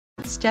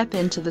step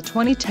into the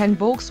 2010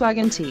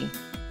 Volkswagen T.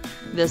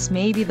 This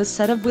may be the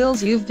set of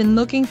wheels you've been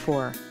looking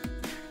for.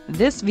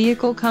 This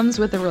vehicle comes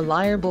with a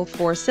reliable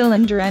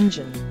 4-cylinder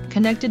engine,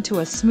 connected to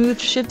a smooth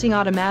shifting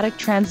automatic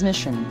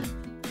transmission.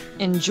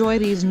 Enjoy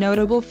these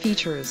notable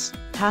features: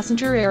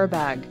 passenger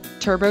airbag,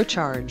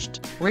 turbocharged,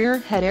 rear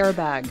head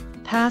airbag,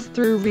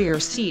 pass-through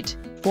rear seat,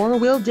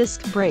 4-wheel disc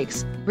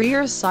brakes,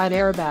 rear side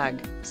airbag,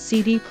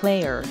 CD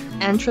player,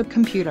 and trip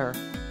computer.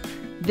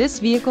 This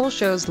vehicle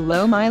shows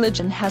low mileage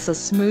and has a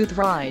smooth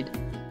ride.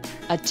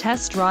 A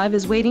test drive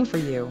is waiting for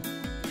you.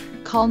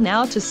 Call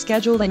now to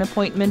schedule an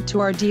appointment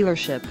to our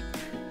dealership.